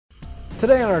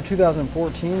Today on our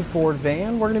 2014 Ford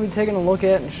van, we're going to be taking a look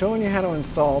at and showing you how to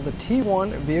install the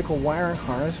T1 vehicle wiring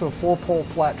harness with a 4-pole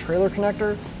flat trailer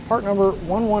connector, part number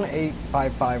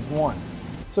 118551.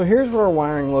 So here's what our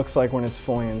wiring looks like when it's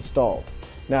fully installed.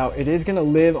 Now it is going to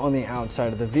live on the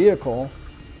outside of the vehicle,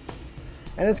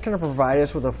 and it's going to provide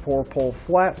us with a 4-pole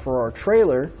flat for our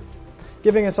trailer,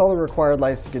 giving us all the required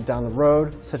lights to get down the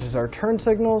road, such as our turn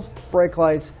signals, brake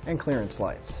lights, and clearance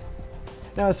lights.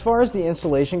 Now as far as the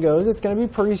installation goes, it's going to be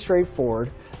pretty straightforward.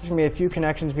 There's going to be a few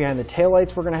connections behind the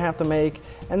taillights we're going to have to make,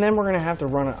 and then we're going to have to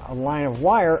run a line of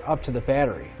wire up to the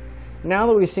battery. Now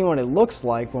that we've seen what it looks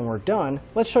like when we're done,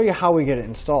 let's show you how we get it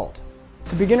installed.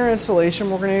 To begin our installation,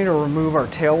 we're going to need to remove our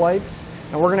taillights,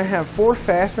 and we're going to have 4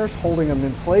 fasteners holding them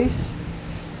in place.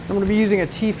 I'm going to be using a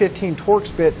T15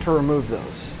 Torx bit to remove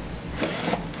those.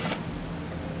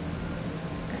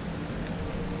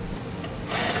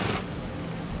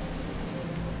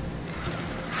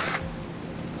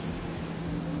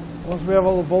 Once we have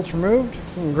all the bolts removed,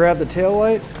 we can grab the tail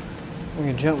light, we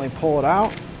can gently pull it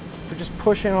out. If we just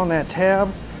push in on that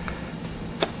tab,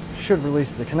 it should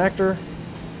release the connector.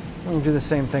 We can do the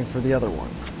same thing for the other one.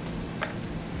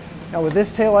 Now with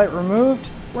this tail light removed,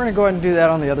 we're going to go ahead and do that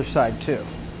on the other side too.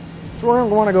 So we're going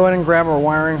to want to go ahead and grab our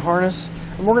wiring harness,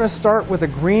 and we're going to start with a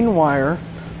green wire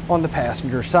on the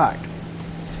passenger side.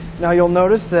 Now you'll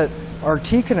notice that our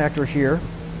T connector here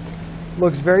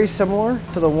looks very similar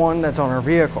to the one that's on our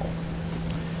vehicle.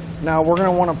 Now we're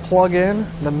going to want to plug in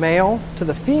the male to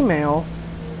the female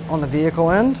on the vehicle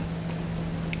end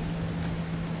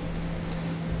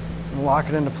and lock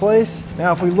it into place.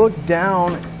 Now if we look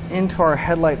down into our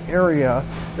headlight area,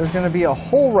 there's going to be a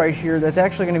hole right here that's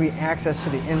actually going to be access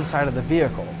to the inside of the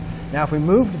vehicle. Now if we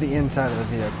move to the inside of the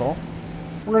vehicle,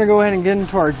 we're going to go ahead and get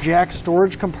into our jack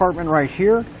storage compartment right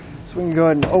here. So we can go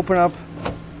ahead and open up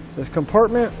this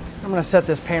compartment. I'm going to set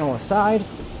this panel aside.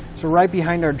 So right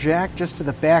behind our jack, just to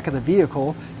the back of the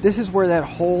vehicle, this is where that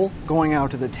hole going out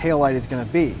to the taillight is going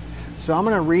to be. So I'm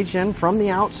going to reach in from the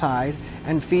outside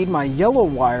and feed my yellow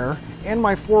wire and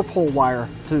my 4-pole wire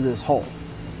through this hole.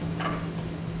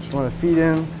 Just want to feed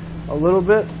in a little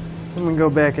bit, and we can go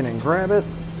back in and grab it.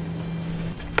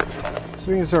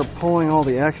 So we can start pulling all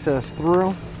the excess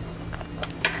through.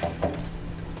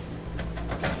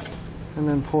 And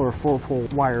then pull our 4-pole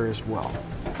wire as well.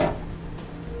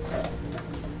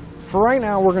 For right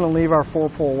now, we're going to leave our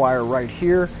 4-pole wire right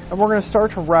here, and we're going to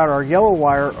start to route our yellow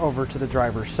wire over to the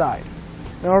driver's side.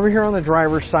 Now over here on the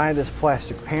driver's side, this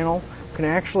plastic panel can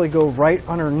actually go right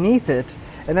underneath it,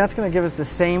 and that's going to give us the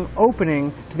same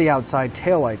opening to the outside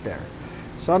taillight there.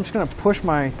 So I'm just going to push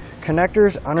my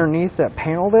connectors underneath that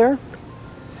panel there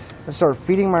and start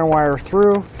feeding my wire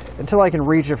through until I can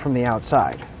reach it from the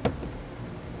outside.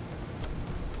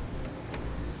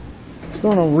 Just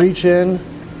going to reach in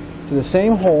to the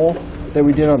same hole that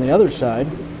we did on the other side,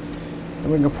 and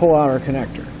we can pull out our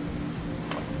connector.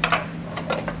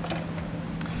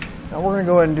 Now we're going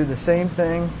to go ahead and do the same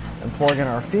thing and plug in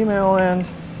our female end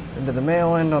into the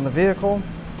male end on the vehicle,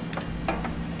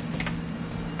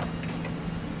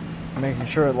 making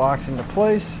sure it locks into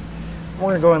place. We're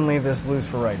going to go ahead and leave this loose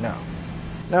for right now.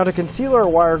 Now to conceal our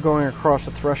wire going across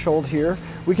the threshold here,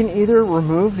 we can either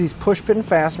remove these push pin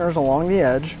fasteners along the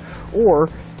edge, or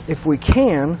if we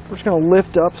can, we're just going to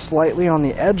lift up slightly on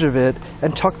the edge of it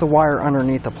and tuck the wire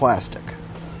underneath the plastic.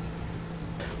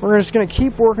 We're just going to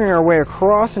keep working our way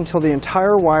across until the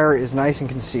entire wire is nice and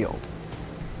concealed.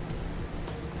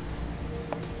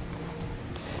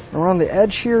 Around the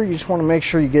edge here, you just want to make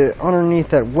sure you get it underneath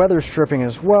that weather stripping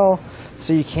as well,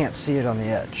 so you can't see it on the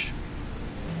edge.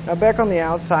 Now back on the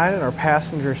outside and our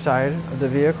passenger side of the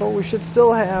vehicle, we should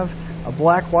still have a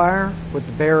black wire with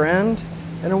the bare end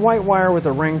and a white wire with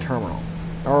a ring terminal.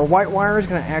 Now our white wire is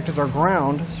going to act as our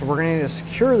ground, so we're going to need to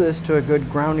secure this to a good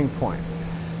grounding point.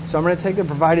 So I'm going to take the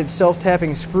provided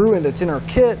self-tapping screw that's in our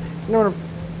kit in order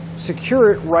to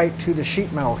secure it right to the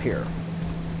sheet metal here.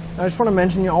 Now I just want to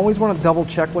mention, you always want to double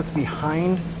check what's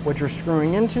behind what you're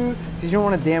screwing into, because you don't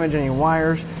want to damage any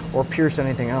wires or pierce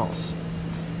anything else.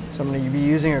 So I'm going to be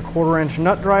using a 1/4-inch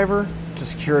nut driver to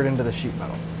secure it into the sheet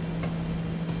metal.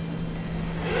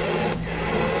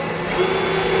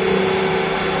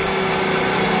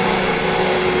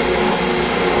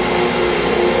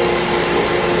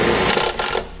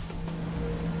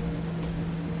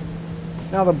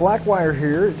 Now the black wire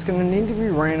here, it's going to need to be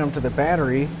ran up to the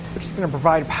battery, which is going to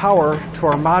provide power to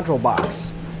our module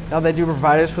box. Now they do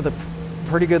provide us with a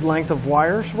pretty good length of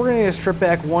wire, so we're going to need to strip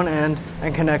back one end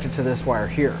and connect it to this wire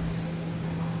here.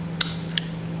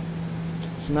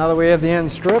 So now that we have the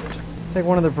end stripped, take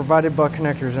one of the provided butt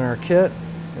connectors in our kit,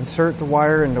 insert the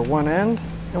wire into one end,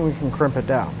 and we can crimp it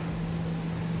down.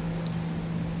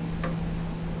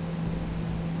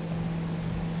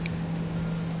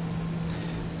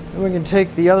 And we can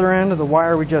take the other end of the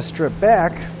wire we just stripped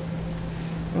back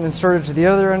and insert it to the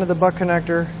other end of the butt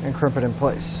connector and crimp it in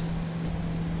place.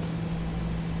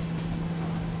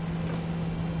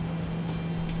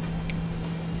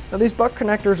 Now these butt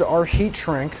connectors are heat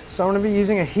shrink, so I'm going to be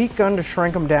using a heat gun to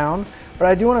shrink them down, but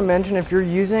I do want to mention if you're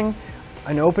using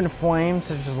an open flame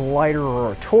such as a lighter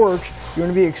or a torch, you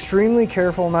want to be extremely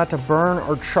careful not to burn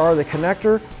or char the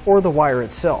connector or the wire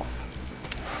itself.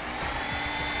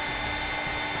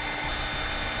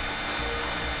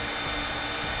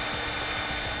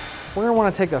 We're going to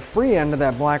want to take the free end of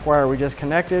that black wire we just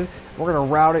connected. We're going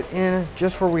to route it in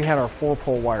just where we had our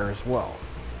 4-pole wire as well.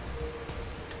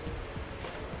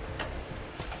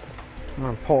 I'm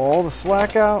going to pull all the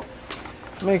slack out,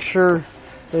 make sure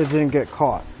that it didn't get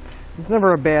caught. It's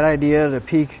never a bad idea to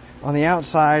peek on the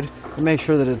outside and make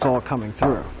sure that it's all coming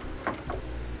through.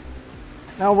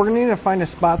 Now we're going to need to find a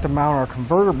spot to mount our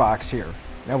converter box here.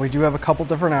 Now we do have a couple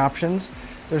different options.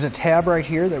 There's a tab right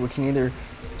here that we can either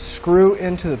screw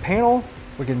into the panel,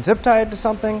 we can zip tie it to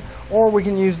something, or we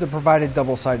can use the provided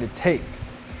double-sided tape.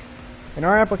 In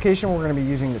our application we're going to be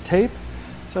using the tape,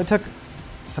 so I took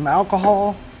some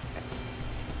alcohol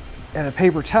and a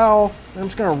paper towel, and I'm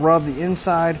just going to rub the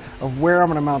inside of where I'm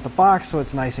going to mount the box so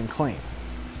it's nice and clean.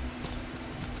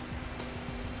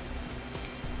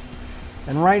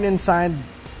 And right inside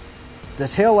the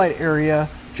taillight area,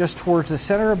 just towards the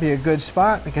center, will be a good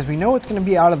spot because we know it's going to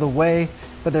be out of the way,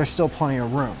 but there's still plenty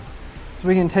of room. So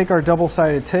we can take our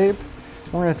double-sided tape,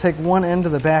 we're going to take one end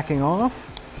of the backing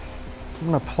off, I'm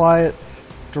going to apply it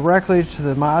directly to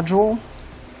the module.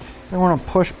 And we're going to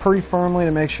push pretty firmly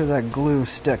to make sure that glue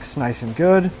sticks nice and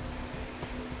good.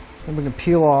 Then we can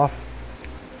peel off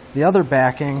the other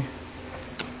backing.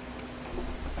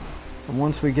 And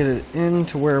once we get it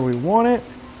into where we want it,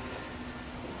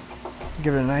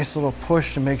 give it a nice little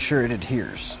push to make sure it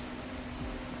adheres.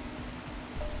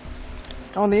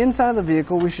 On the inside of the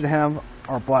vehicle, we should have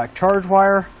our black charge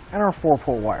wire and our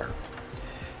 4-pole wire.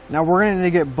 Now we're going to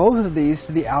need to get both of these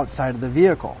to the outside of the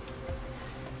vehicle.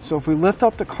 So if we lift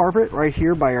up the carpet right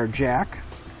here by our jack,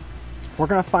 we're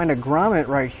going to find a grommet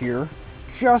right here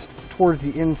just towards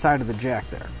the inside of the jack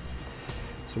there.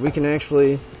 So we can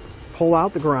actually pull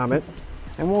out the grommet,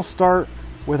 and we'll start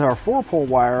with our 4-pole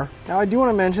wire. Now I do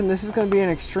want to mention this is going to be an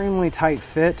extremely tight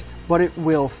fit, but it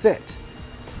will fit.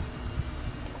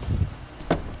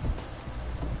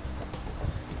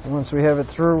 And once we have it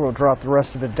through, we'll drop the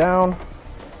rest of it down.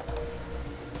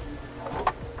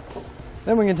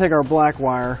 Then we can take our black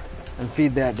wire and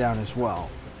feed that down as well.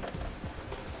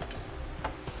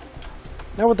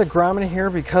 Now with the grommet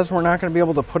here, because we're not going to be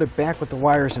able to put it back with the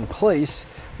wires in place,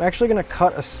 I'm actually going to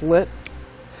cut a slit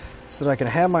so that I can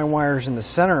have my wires in the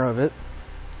center of it,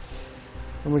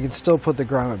 and we can still put the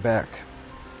grommet back.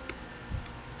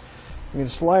 We can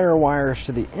slide our wires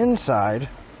to the inside,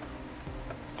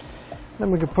 then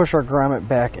we can push our grommet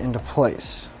back into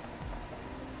place.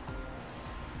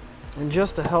 And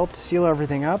just to help to seal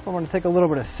everything up, I'm going to take a little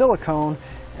bit of silicone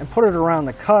and put it around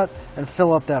the cut and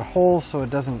fill up that hole so it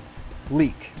doesn't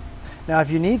leak. Now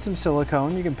if you need some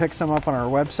silicone, you can pick some up on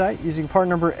our website using part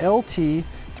number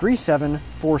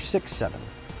LT37467.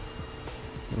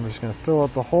 I'm just going to fill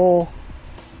up the hole,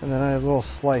 and then I have a little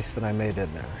slice that I made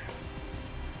in there.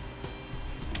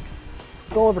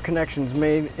 With all of our connections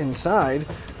made inside,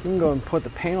 we can go and put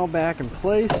the panel back in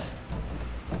place.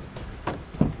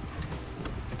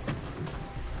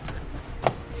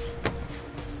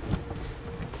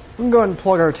 We can go ahead and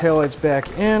plug our taillights back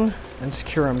in and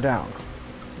secure them down.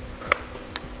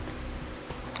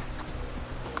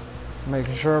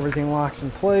 Making sure everything locks in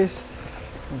place.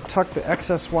 And tuck the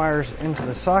excess wires into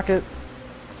the socket.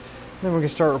 Then we can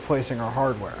start replacing our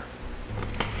hardware.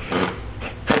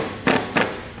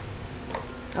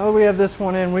 Now that we have this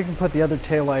one in, we can put the other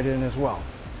taillight in as well.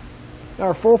 Now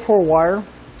our 4-pole wire,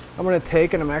 I'm going to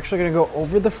take and I'm actually going to go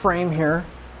over the frame here.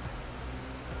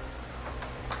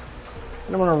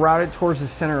 And I'm going to route it towards the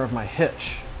center of my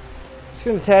hitch. Just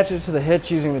going to attach it to the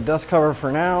hitch using the dust cover for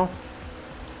now,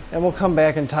 and we'll come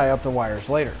back and tie up the wires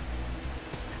later.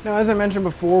 Now as I mentioned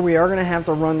before, we are going to have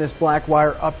to run this black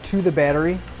wire up to the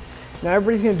battery. Now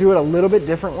everybody's going to do it a little bit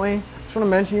differently. Just want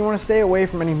to mention you want to stay away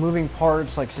from any moving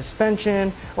parts like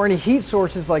suspension or any heat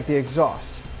sources like the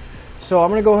exhaust. So I'm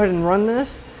going to go ahead and run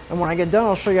this, and when I get done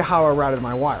I'll show you how I routed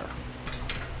my wire.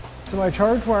 So my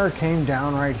charge wire came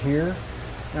down right here,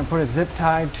 and I put a zip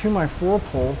tie to my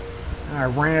 4-pole, and I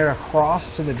ran it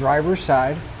across to the driver's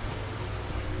side.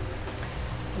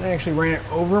 And I actually ran it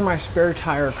over my spare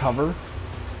tire cover.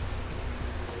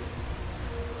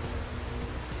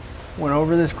 Went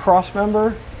over this cross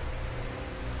member.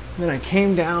 Then I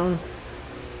came down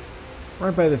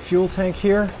right by the fuel tank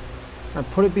here. I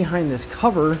put it behind this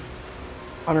cover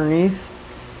underneath,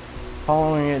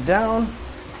 following it down.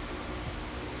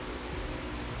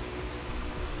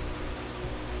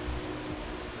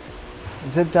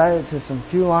 Zip tie it to some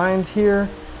few lines here,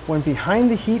 went behind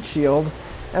the heat shield,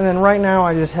 and then right now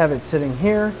I just have it sitting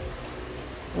here.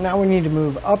 Now we need to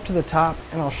move up to the top,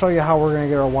 and I'll show you how we're going to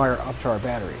get our wire up to our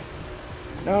battery.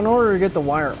 Now in order to get the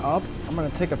wire up, I'm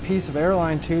going to take a piece of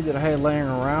airline tube that I had laying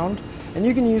around, and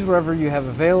you can use whatever you have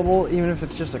available, even if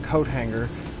it's just a coat hanger,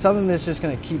 something that's just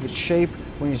going to keep its shape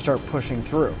when you start pushing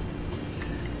through.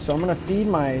 So I'm going to feed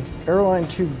my airline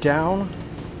tube down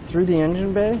through the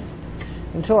engine bay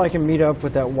until I can meet up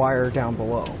with that wire down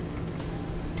below.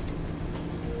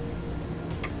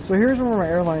 So here's where my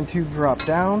airline tube dropped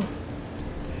down.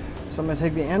 So I'm going to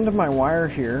take the end of my wire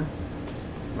here.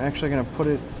 I'm actually going to put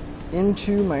it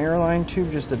into my airline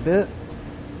tube just a bit.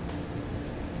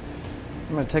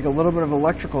 I'm going to take a little bit of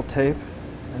electrical tape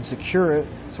and secure it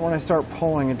so when I start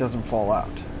pulling it doesn't fall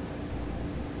out.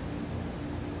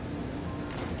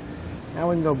 Now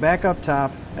we can go back up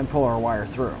top and pull our wire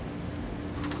through.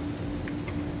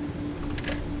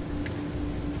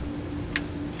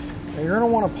 Now you're going to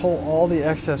want to pull all the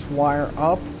excess wire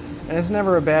up, and it's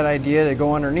never a bad idea to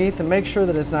go underneath and make sure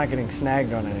that it's not getting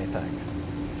snagged on anything.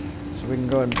 So we can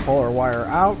go ahead and pull our wire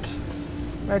out.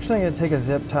 I'm actually going to take a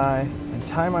zip tie and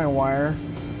tie my wire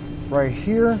right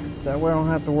here. That way I don't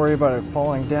have to worry about it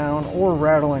falling down or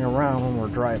rattling around when we're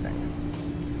driving.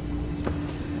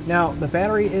 Now the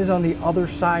battery is on the other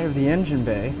side of the engine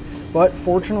bay, but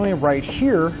fortunately right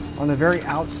here on the very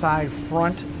outside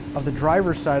front of the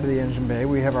driver's side of the engine bay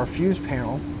we have our fuse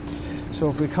panel. So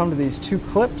if we come to these two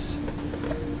clips,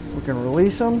 we can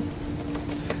release them,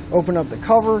 open up the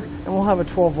cover, and we'll have a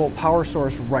 12-volt power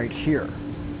source right here.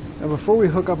 Now before we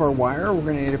hook up our wire, we're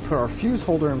going to need to put our fuse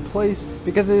holder in place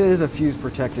because it is a fuse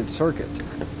protected circuit.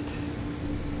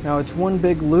 Now it's one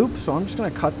big loop, so I'm just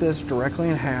going to cut this directly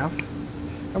in half,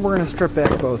 and we're going to strip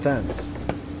back both ends.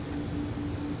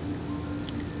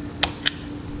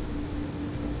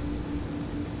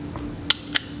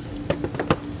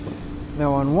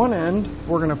 Now on one end,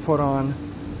 we're going to put on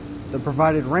the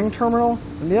provided ring terminal,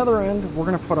 and the other end, we're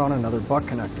going to put on another butt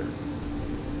connector.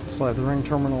 Slide the ring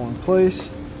terminal in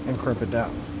place and crimp it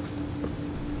down.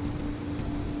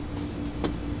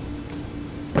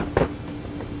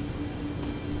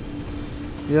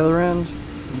 The other end,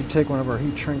 you take one of our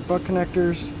heat shrink butt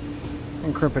connectors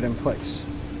and crimp it in place.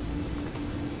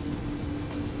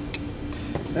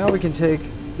 Now we can take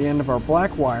the end of our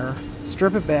black wire,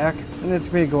 strip it back, and it's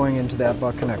going to be going into that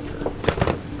butt connector.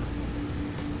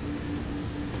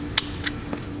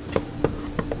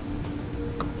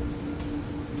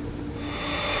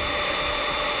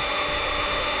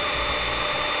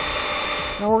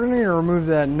 Now we're going to need to remove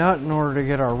that nut in order to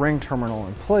get our ring terminal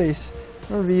in place. I'm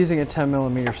going to be using a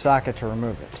 10mm socket to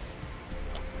remove it.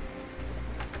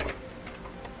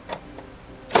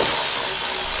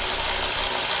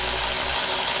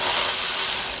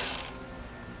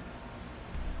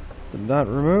 The nut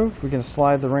removed, we can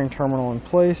slide the ring terminal in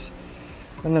place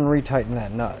and then retighten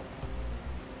that nut.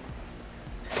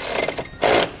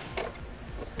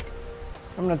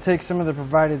 I'm going to take some of the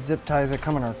provided zip ties that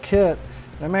come in our kit,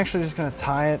 and I'm actually just going to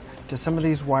tie it to some of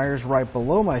these wires right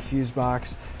below my fuse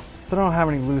box so I don't have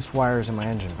any loose wires in my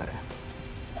engine bay.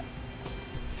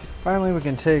 Finally, we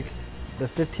can take the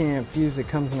 15-amp fuse that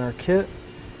comes in our kit,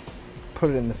 put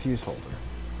it in the fuse holder.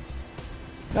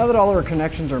 Now that all our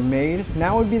connections are made,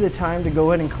 now would be the time to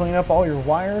go ahead and clean up all your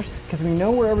wires because we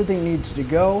know where everything needs to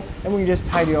go and we can just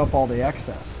tidy up all the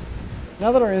excess.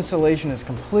 Now that our installation is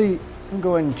complete, we can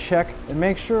go ahead and check and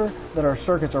make sure that our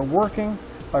circuits are working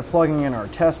by plugging in our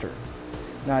tester.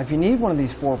 Now if you need one of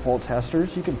these 4-pole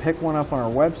testers, you can pick one up on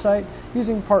our website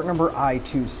using part number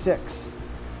I26.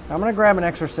 Now I'm going to grab an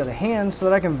extra set of hands so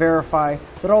that I can verify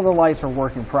that all the lights are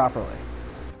working properly.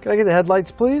 Can I get the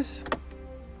headlights please?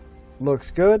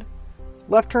 Looks good.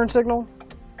 Left turn signal.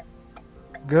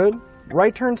 Good.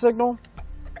 Right turn signal.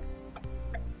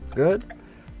 Good.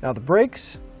 Now the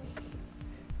brakes.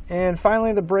 And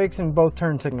finally the brakes and both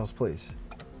turn signals, please.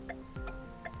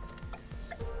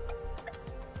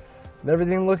 With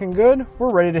everything looking good,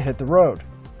 we're ready to hit the road.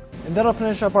 And that'll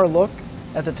finish up our look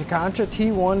at the Tekonsha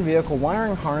T1 vehicle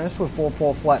wiring harness with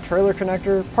 4-pole flat trailer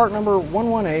connector, part number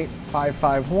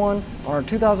 118551 on our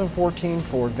 2014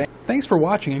 Ford van. Thanks for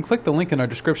watching, and click the link in our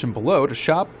description below to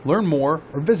shop, learn more,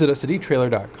 or visit us at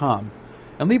etrailer.com.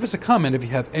 And leave us a comment if you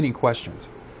have any questions.